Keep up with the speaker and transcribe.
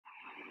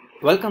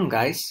Welcome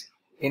guys.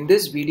 In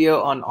this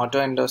video on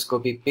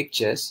Otoendoscopy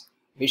Pictures,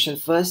 we shall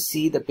first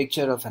see the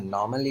picture of a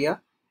normal ear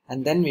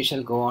and then we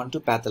shall go on to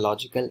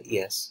pathological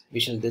ears.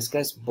 We shall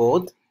discuss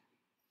both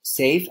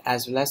safe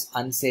as well as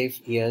unsafe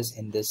ears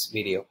in this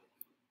video.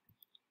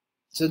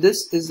 So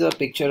this is a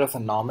picture of a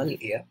normal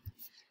ear.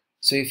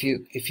 So if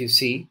you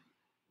see,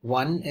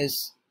 1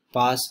 is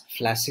pars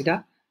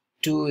flaccida,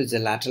 2 is the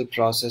lateral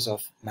process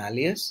of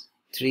malleus,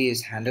 3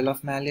 is handle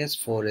of malleus,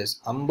 4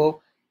 is umbo.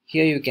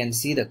 Here you can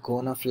see the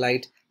cone of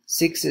light.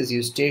 6 is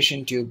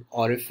eustachian tube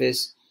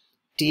orifice.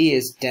 T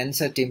is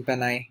tensor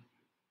tympani.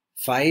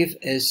 5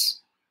 is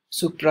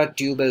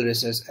supratubal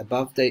recess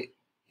above the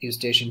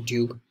eustachian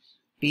tube.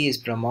 P is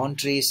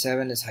promontory.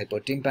 7 is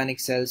hypotympanic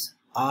cells.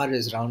 R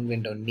is round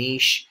window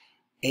niche.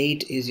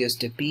 8 is your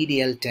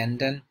stapedial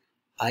tendon.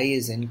 I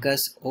is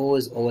incus. O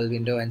is oval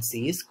window, and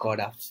C is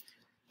cauda.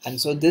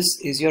 And so this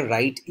is your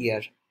right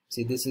ear.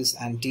 See, this is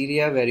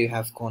anterior where you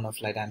have cone of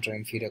light,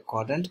 anteroinferior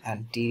quadrant,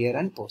 anterior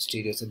and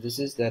posterior. So this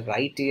is the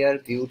right ear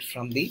viewed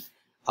from the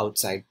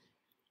outside.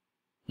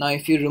 Now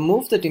if you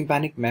remove the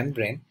tympanic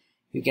membrane,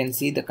 you can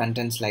see the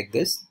contents like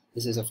this.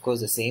 This is of course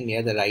the same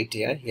ear, the right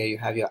ear. Here you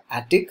have your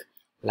attic,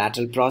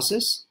 lateral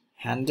process,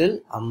 handle,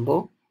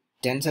 umbo,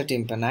 tensor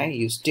tympani,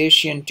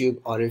 eustachian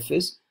tube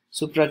orifice,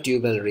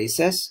 supratubal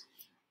recess,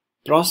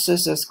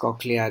 processus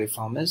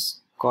cochleariformis,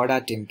 cauda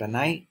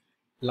tympani,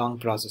 long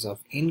process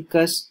of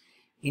incus,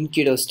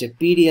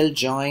 incudostapedial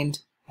joint,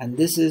 and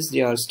this is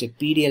your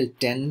stapedial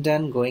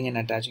tendon going and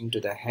attaching to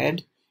the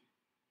head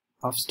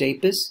of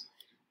stapes,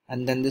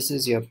 and then this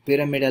is your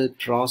pyramidal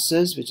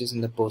process which is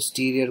in the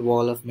posterior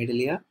wall of middle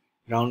ear,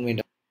 round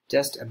window.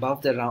 Just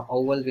above the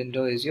oval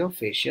window is your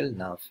facial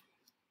nerve.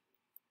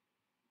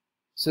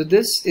 So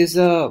this is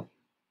a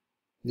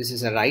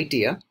right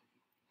ear,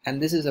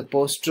 and this is a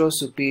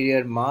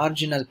postero-superior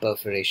marginal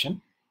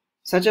perforation.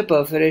 Such a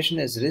perforation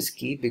is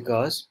risky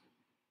because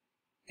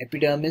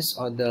epidermis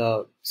or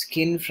the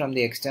skin from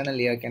the external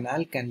ear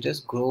canal can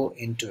just grow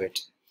into it.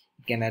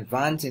 It can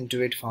advance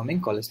into it,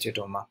 forming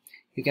cholesteatoma.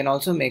 You can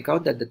also make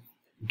out that the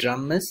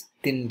drum is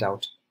thinned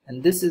out,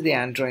 and this is the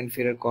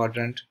anteroinferior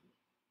quadrant.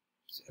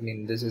 I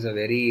mean, this is a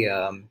very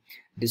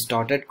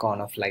distorted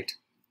cone of light.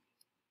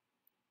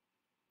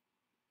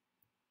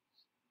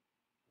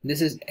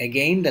 This is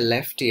again the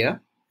left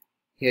ear.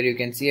 Here you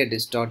can see a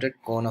distorted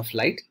cone of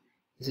light.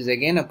 This is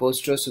again a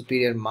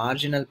postero-superior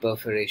marginal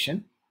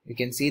perforation. You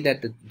can see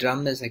that the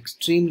drum is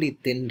extremely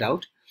thinned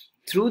out.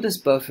 Through this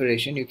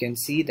perforation, you can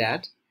see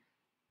that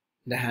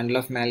the handle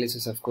of malleus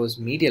is of course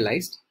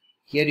medialized.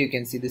 Here you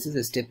can see this is a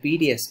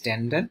stapedius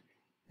tendon.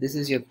 This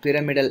is your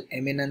pyramidal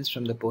eminence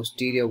from the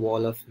posterior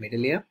wall of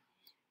middle ear.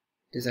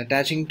 It is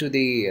attaching to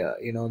the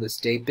the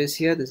stapes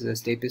here. This is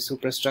a stapes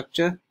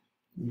suprastructure.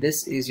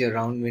 This is your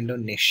round window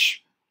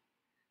niche.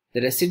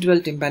 The residual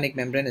tympanic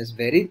membrane is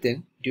very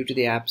thin due to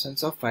the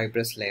absence of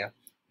fibrous layer.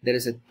 There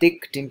is a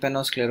thick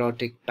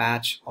tympanosclerotic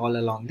patch all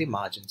along the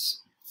margins.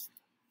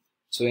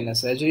 So in a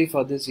surgery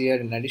for this ear,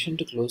 in addition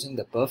to closing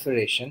the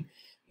perforation,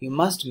 you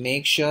must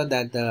make sure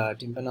that the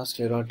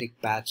tympanosclerotic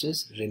patch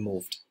is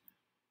removed.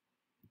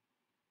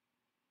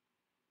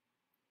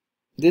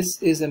 This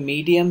is a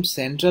medium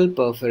central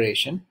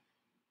perforation.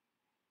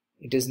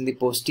 It is in the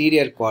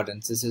posterior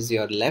quadrants. This is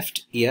your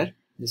left ear.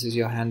 This is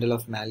your handle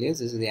of malleus.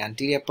 This is the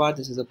anterior part.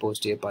 This is the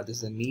posterior part. This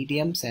is a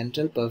medium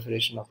central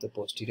perforation of the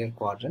posterior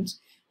quadrants.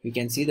 You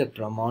can see the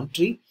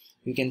promontory.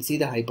 You can see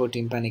the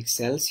hypotympanic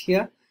cells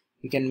here.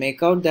 You can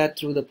make out that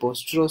through the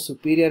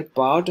postero-superior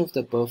part of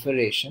the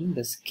perforation,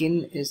 the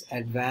skin is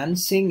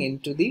advancing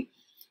into the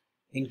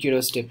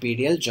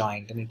incudostapedial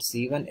joint, and it's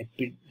even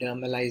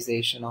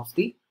epidermalization of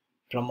the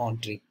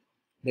promontory.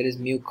 There is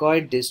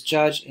mucoid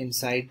discharge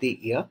inside the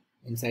ear,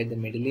 inside the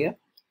middle ear,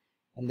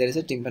 and there is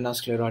a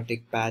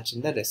tympanosclerotic patch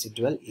in the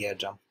residual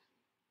eardrum.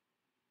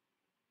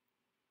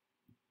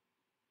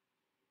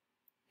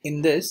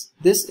 In this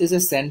is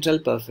a central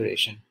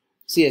perforation.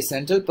 See, a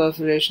central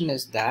perforation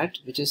is that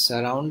which is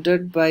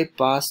surrounded by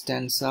pars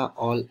tensa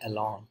all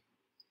along.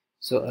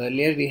 So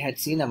earlier we had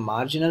seen a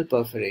marginal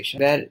perforation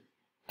where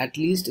at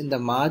least in the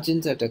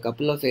margins at a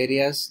couple of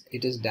areas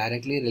it is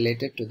directly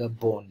related to the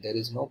bone. There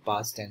is no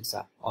pars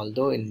tensa.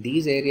 Although in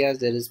these areas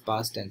there is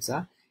pars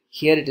tensa,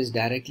 here it is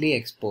directly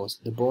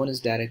exposed. The bone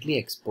is directly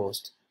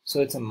exposed. So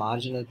it's a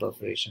marginal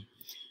perforation.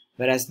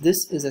 Whereas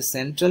this is a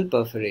central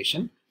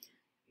perforation.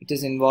 It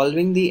is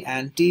involving the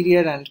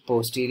anterior and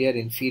posterior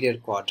inferior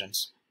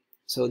quadrants.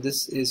 So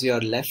this is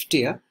your left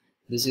ear,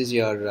 this is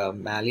your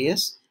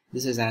malleus,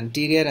 this is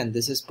anterior, and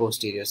this is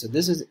posterior. So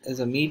this is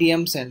a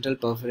medium central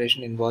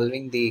perforation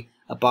involving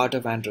a part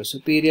of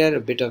anterosuperior,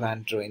 a bit of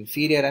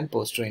anteroinferior, and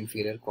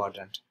posterior-inferior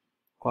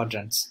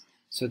quadrants.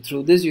 So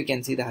through this you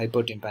can see the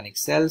hypotympanic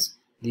cells,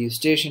 the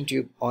eustachian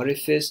tube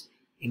orifice,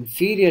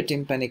 inferior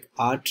tympanic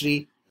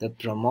artery, the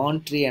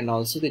promontory, and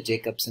also the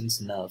Jacobson's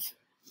nerve.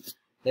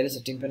 There is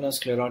a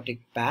tympanosclerotic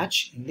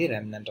patch in the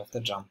remnant of the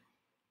drum.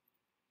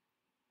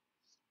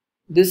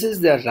 This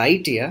is the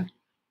right ear.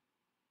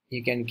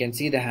 You can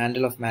see the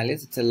handle of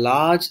malleus. It's a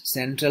large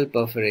central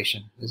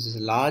perforation. This is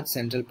a large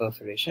central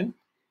perforation,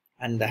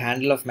 and the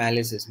handle of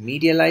malleus is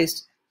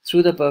medialized.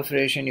 Through the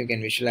perforation, you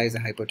can visualize the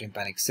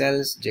hypotympanic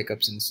cells,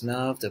 Jacobson's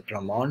nerve, the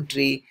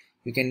promontory.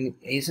 You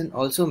can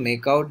also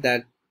make out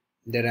that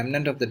the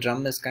remnant of the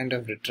drum is kind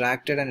of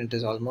retracted and it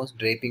is almost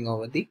draping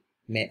over the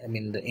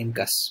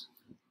incus.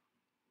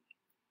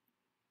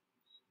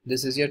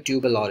 This is your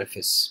tubal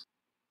orifice.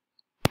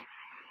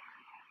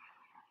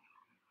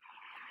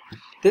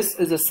 This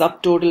is a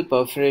subtotal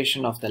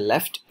perforation of the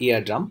left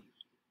eardrum.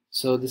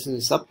 So this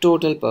is a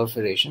subtotal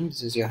perforation.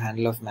 This is your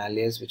handle of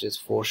malleus, which is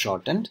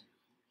foreshortened.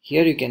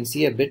 Here you can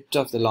see a bit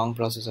of the long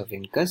process of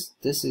incus.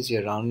 This is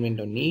your round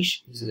window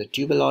niche. This is a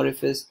tubal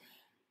orifice,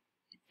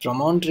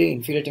 promontory,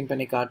 inferior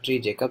tympanic artery,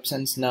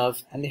 Jacobson's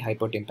nerve, and the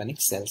hypotympanic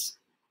cells.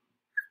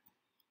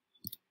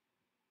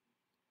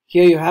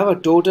 Here you have a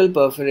total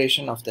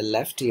perforation of the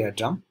left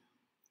eardrum.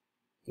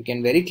 You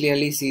can very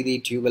clearly see the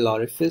tubal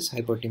orifice,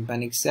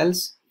 hypotympanic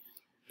cells,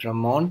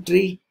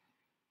 promontory.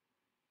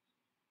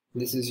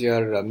 This is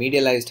your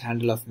medialized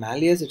handle of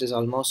malleus. It is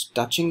almost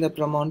touching the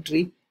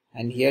promontory.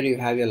 And here you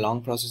have your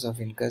long process of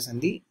incus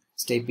and the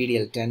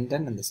stapedial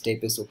tendon and the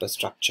stapes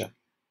superstructure.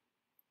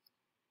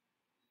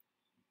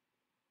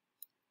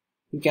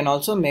 You can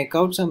also make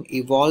out some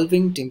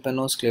evolving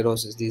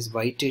tympanosclerosis. These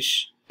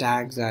whitish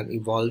tags are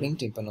evolving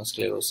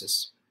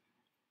tympanosclerosis.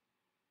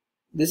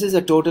 This is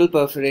a total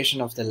perforation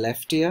of the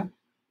left ear.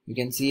 You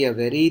can see a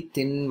very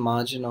thin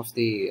margin of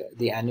the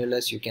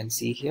annulus. You can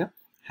see here.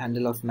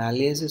 Handle of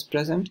malleus is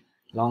present.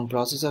 Long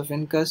process of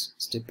incus,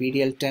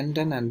 stapedial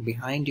tendon, and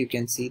behind you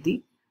can see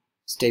the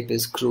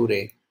stapes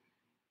crurae.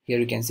 Here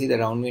you can see the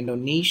round window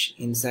niche.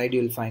 Inside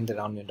you will find the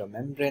round window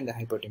membrane, the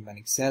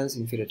hypotympanic cells,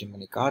 inferior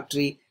tympanic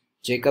artery,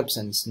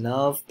 Jacobson's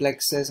nerve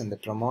plexus, and the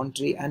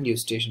promontory and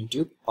eustachian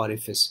tube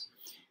orifice.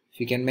 If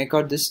you can make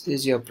out, this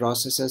is your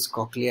processus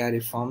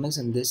cochleariformis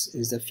and this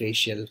is the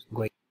facial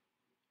going.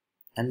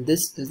 And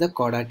this is the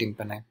chorda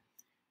tympani.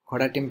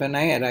 Chorda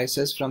tympani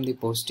arises from the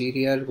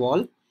posterior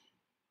wall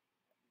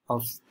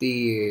of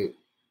the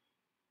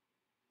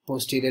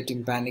posterior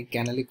tympanic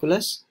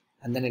canaliculus,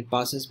 and then it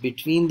passes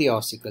between the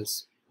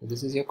ossicles. So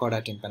this is your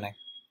chorda tympani.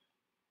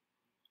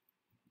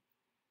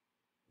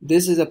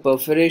 This is a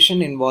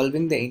perforation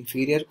involving the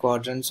inferior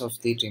quadrants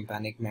of the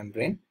tympanic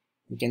membrane.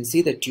 You can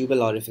see the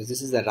tubal orifice.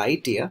 This is the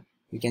right ear.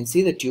 You can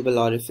see the tubal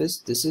orifice.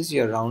 This is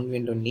your round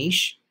window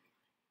niche.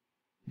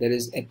 There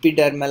is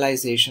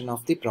epidermalization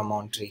of the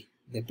promontory.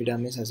 The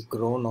epidermis has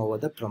grown over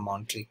the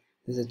promontory.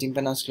 There is a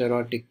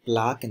tympanosclerotic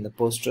plaque in the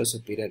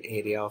posterior-superior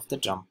area of the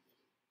drum.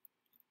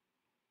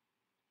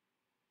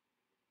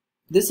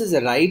 This is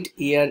a right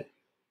ear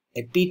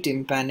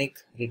epitympanic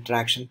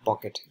retraction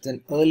pocket. It's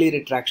an early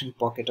retraction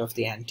pocket of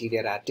the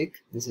anterior attic.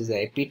 This is the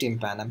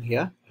epitympanum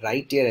here,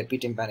 right ear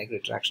epitympanic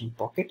retraction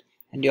pocket,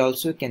 and you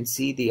also can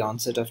see the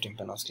onset of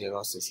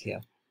tympanosclerosis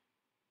here.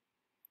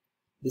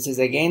 This is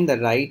again the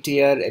right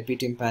ear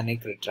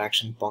epitympanic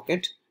retraction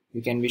pocket.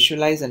 You can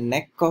visualize a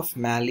neck of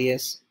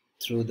malleus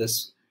through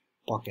this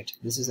pocket.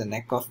 This is a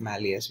neck of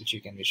malleus which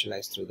you can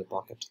visualize through the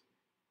pocket.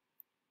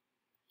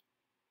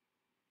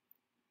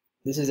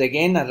 This is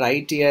again a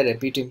right ear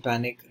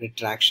epitympanic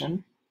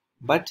retraction,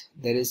 but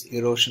there is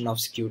erosion of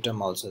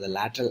scutum also. The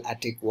lateral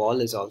attic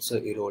wall is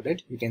also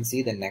eroded. You can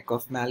see the neck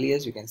of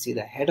malleus, you can see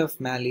the head of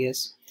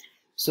malleus.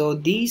 So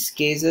these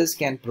cases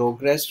can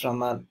progress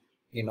from a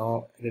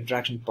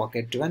retraction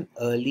pocket to an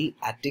early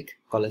attic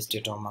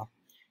cholesteatoma.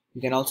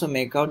 You can also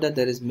make out that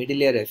there is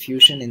middle ear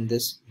effusion in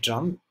this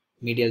drum,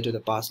 medial to the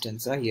pars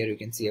tensa. Here you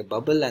can see a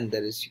bubble, and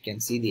you can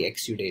see the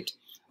exudate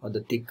or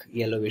the thick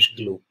yellowish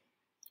glue.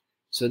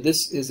 So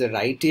this is the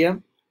right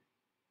ear.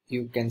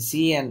 You can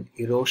see an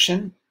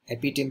erosion,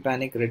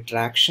 epitympanic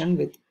retraction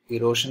with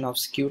erosion of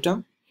scutum.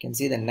 You can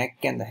see the neck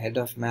and the head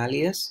of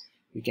malleus.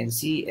 You can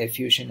see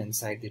effusion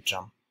inside the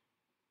drum.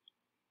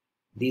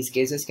 These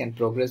cases can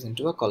progress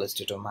into a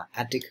cholesteatoma,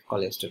 attic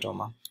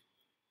cholesteatoma.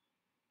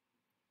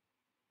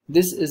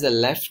 This is a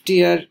left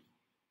ear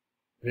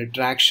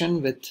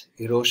retraction with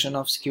erosion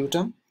of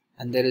scutum,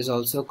 and there is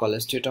also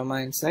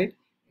cholesteatoma inside.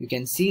 You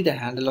can see the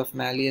handle of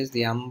malleus,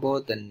 the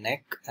umbo, the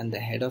neck, and the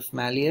head of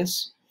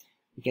malleus.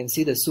 You can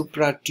see the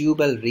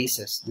supratubal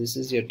recess. This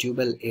is your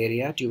tubal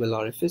area, tubal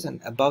orifice,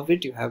 and above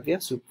it you have your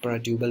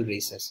supratubal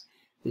recess.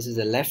 This is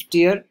the left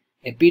ear.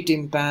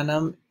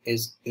 Epitympanum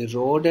is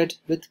eroded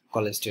with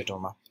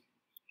cholesteatoma.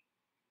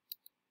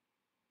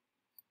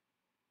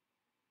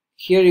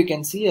 Here you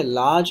can see a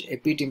large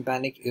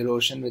epitympanic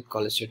erosion with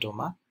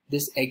cholesteatoma.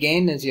 This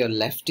again is your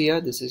left ear.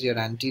 This is your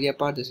anterior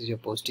part. This is your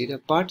posterior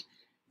part.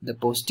 The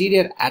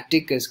posterior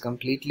attic is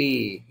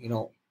completely,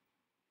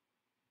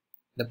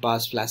 the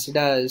pars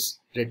flaccida is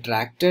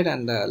retracted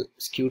and the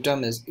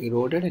scutum is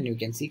eroded, and you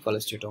can see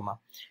cholesteatoma.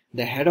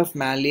 The head of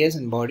malleus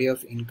and body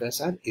of incus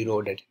are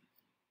eroded.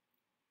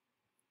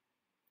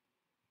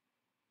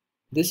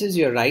 This is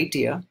your right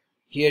ear.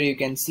 Here you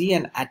can see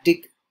an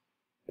attic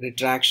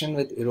retraction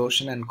with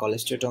erosion and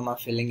cholesteatoma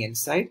filling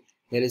inside.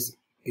 There is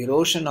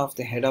erosion of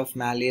the head of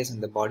malleus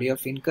and the body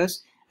of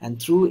incus, and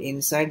through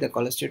inside the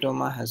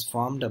cholesteatoma has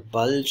formed a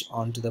bulge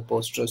onto the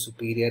posterior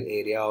superior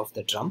area of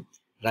the drum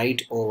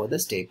right over the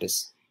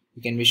stapes.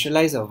 You can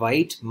visualize a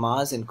white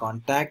mass in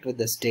contact with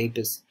the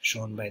stapes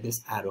shown by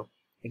this arrow.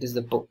 It is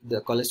the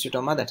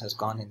cholesteatoma that has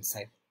gone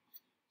inside.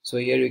 So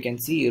here you can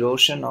see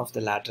erosion of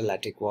the lateral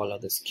attic wall or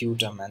the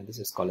scutum, and this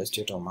is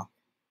cholesteatoma.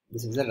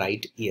 This is the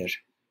right ear.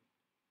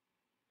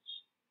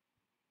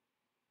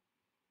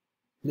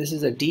 This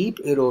is a deep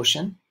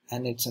erosion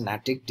and it's an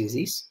attic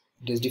disease.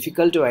 It is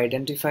difficult to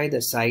identify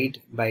the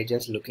side by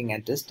just looking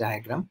at this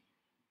diagram,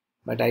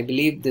 but I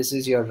believe this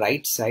is your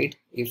right side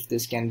if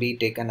this can be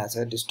taken as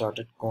a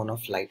distorted cone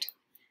of light.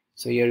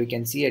 So here you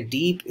can see a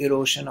deep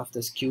erosion of the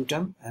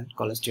scutum and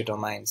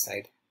cholesteatoma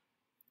inside.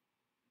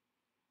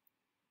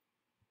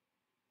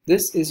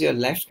 This is your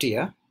left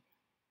ear.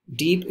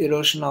 Deep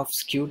erosion of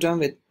scutum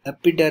with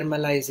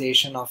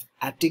epidermalization of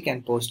attic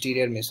and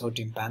posterior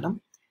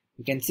mesotympanum.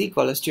 You can see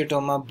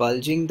cholesteatoma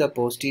bulging the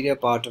posterior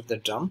part of the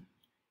drum.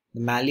 The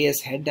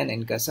malleus head and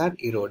incus are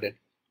eroded.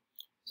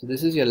 So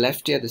this is your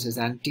left ear, this is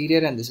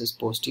anterior and this is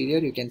posterior.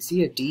 You can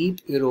see a deep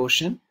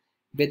erosion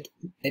with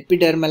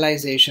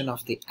epidermalization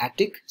of the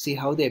attic. See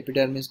how the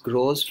epidermis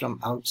grows from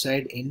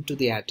outside into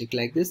the attic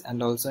like this,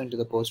 and also into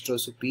the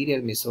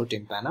posterior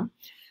mesotympanum.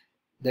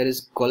 There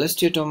is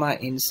cholesteatoma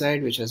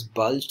inside which has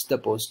bulged the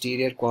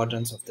posterior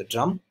quadrants of the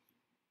drum,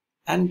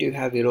 and you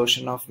have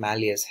erosion of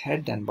malleus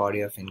head and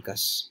body of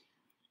incus.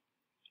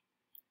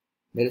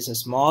 There is a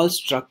small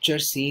structure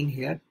seen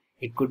here.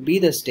 It could be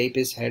the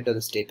stapes head or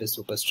the stapes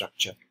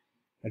superstructure,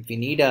 but we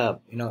need a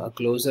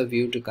closer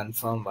view to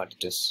confirm what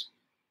it is.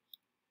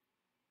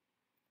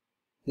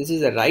 This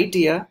is the right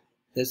ear.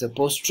 There's a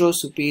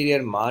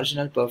postero-superior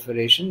marginal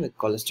perforation with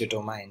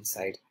cholesteatoma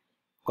inside.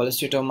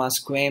 Cholesteatoma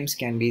squames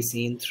can be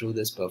seen through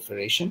this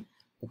perforation.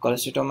 The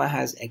cholesteatoma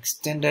has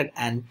extended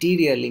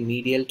anteriorly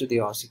medial to the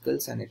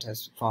ossicles, and it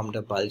has formed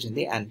a bulge in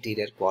the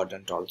anterior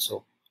quadrant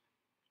also.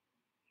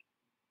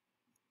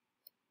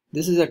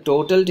 This is a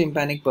total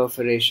tympanic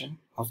perforation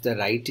of the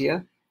right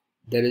ear.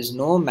 There is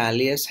no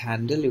malleus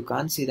handle. You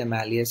can't see the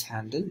malleus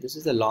handle. This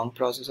is the long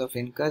process of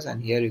incus,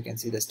 and here you can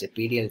see the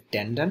stapedial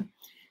tendon.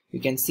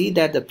 You can see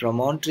that the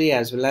promontory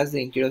as well as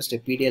the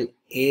incudostapedial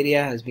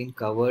area has been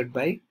covered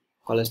by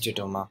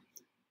cholesteatoma.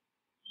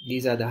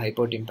 These are the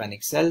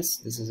hypotympanic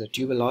cells. This is a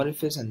tubal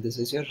orifice, and this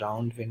is your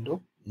round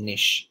window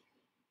niche.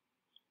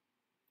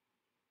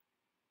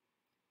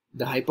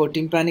 The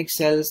hypotympanic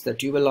cells, the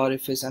tubal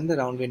orifice and the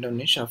round window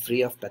niche are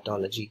free of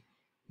pathology.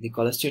 The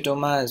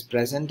cholesteatoma is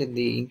present in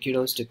the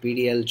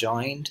incudostapedial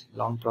joint,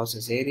 long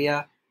process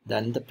area,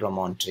 then the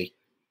promontory.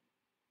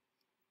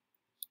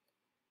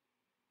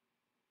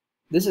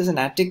 This is an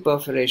attic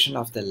perforation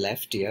of the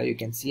left ear. You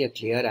can see a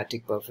clear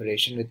attic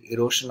perforation with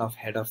erosion of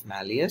head of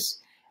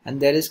malleus,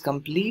 and there is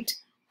complete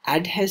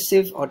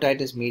adhesive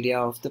otitis media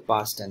of the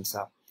pars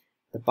tensa.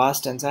 The pars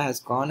tensa has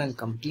gone and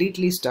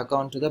completely stuck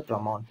onto the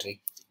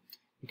promontory.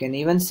 You can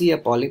even see a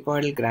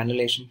polypoidal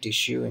granulation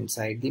tissue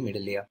inside the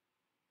middle ear.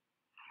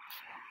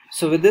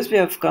 So with this we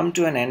have come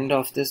to an end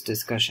of this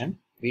discussion.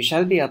 We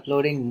shall be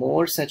uploading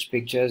more such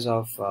pictures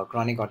of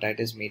chronic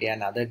otitis media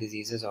and other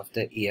diseases of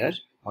the ear,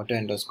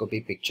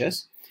 otoendoscopy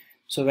pictures.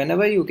 So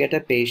whenever you get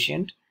a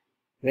patient,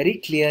 very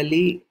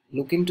clearly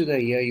look into the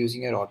ear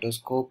using your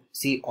otoscope,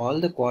 see all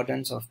the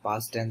quadrants of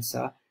pars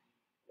tensa,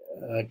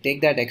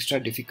 take that extra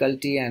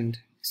difficulty and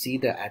see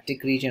the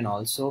attic region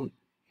also.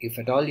 If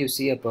at all you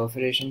see a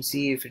perforation,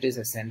 see if it is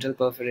a central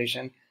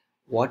perforation,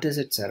 what is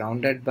it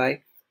surrounded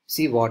by,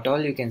 see what all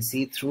you can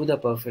see through the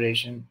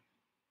perforation.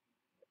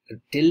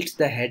 Tilt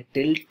the head,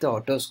 tilt the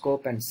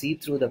otoscope and see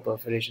through the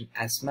perforation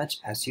as much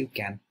as you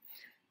can.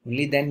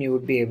 Only then you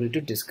would be able to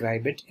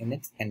describe it in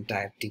its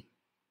entirety.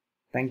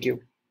 Thank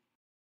you.